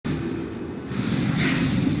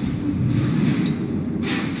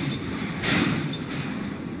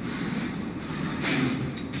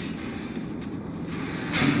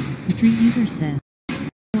Street user says,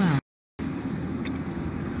 wow.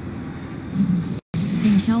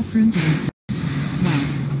 Intel Pruntian says, wow.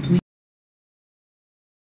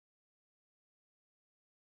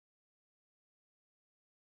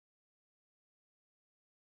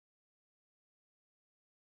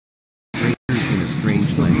 In a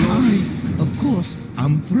strange land. Of course,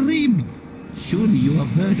 I'm Prim. Surely you have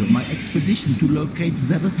heard of my expedition to locate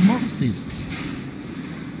Zereth Mortis.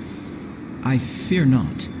 I fear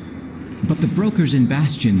not. But the brokers in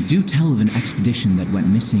Bastion do tell of an expedition that went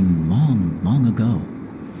missing long, long ago.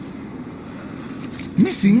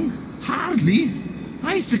 Missing? Hardly.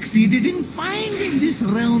 I succeeded in finding this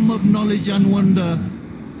realm of knowledge and wonder.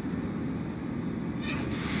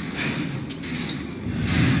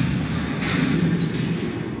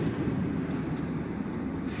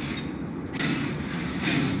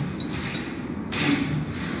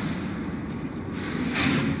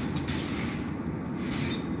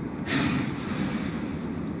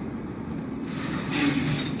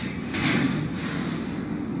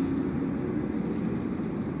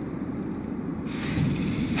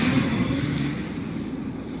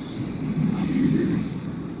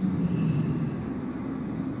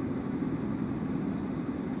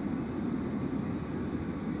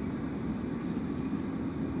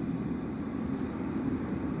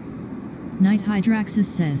 Knight Hydraxis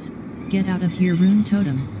says, get out of here Rune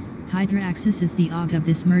Totem. Hydraxis is the Og of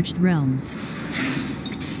this merged realms.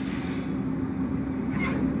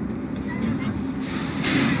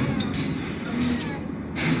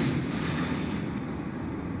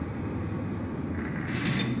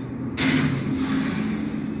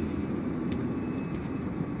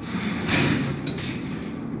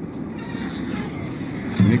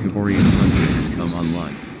 Nicoborian 100 has come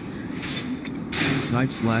online.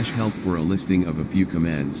 Type/help for a listing of a few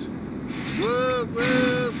commands.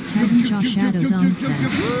 Titan Jaw Shadows on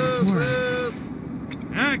says, Word.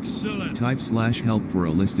 Excellent. Type/help for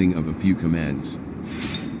a listing of a few commands.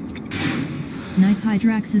 Knight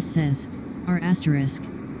Hydraxis says, R asterisk.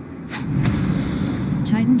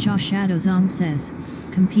 Titan Jaw Shadows on says,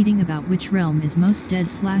 competing about which realm is most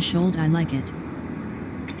dead/old. I like it.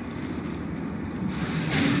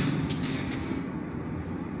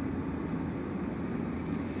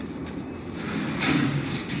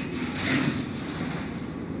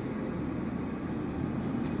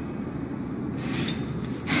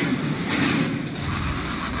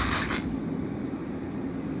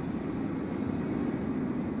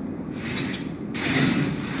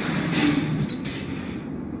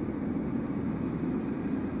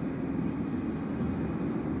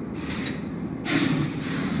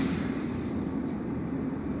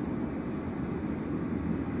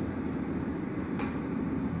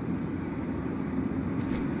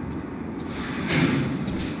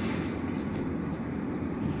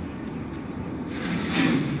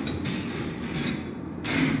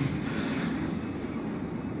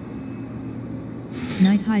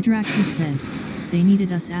 Knight Hydraxis says, they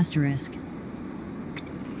needed us asterisk.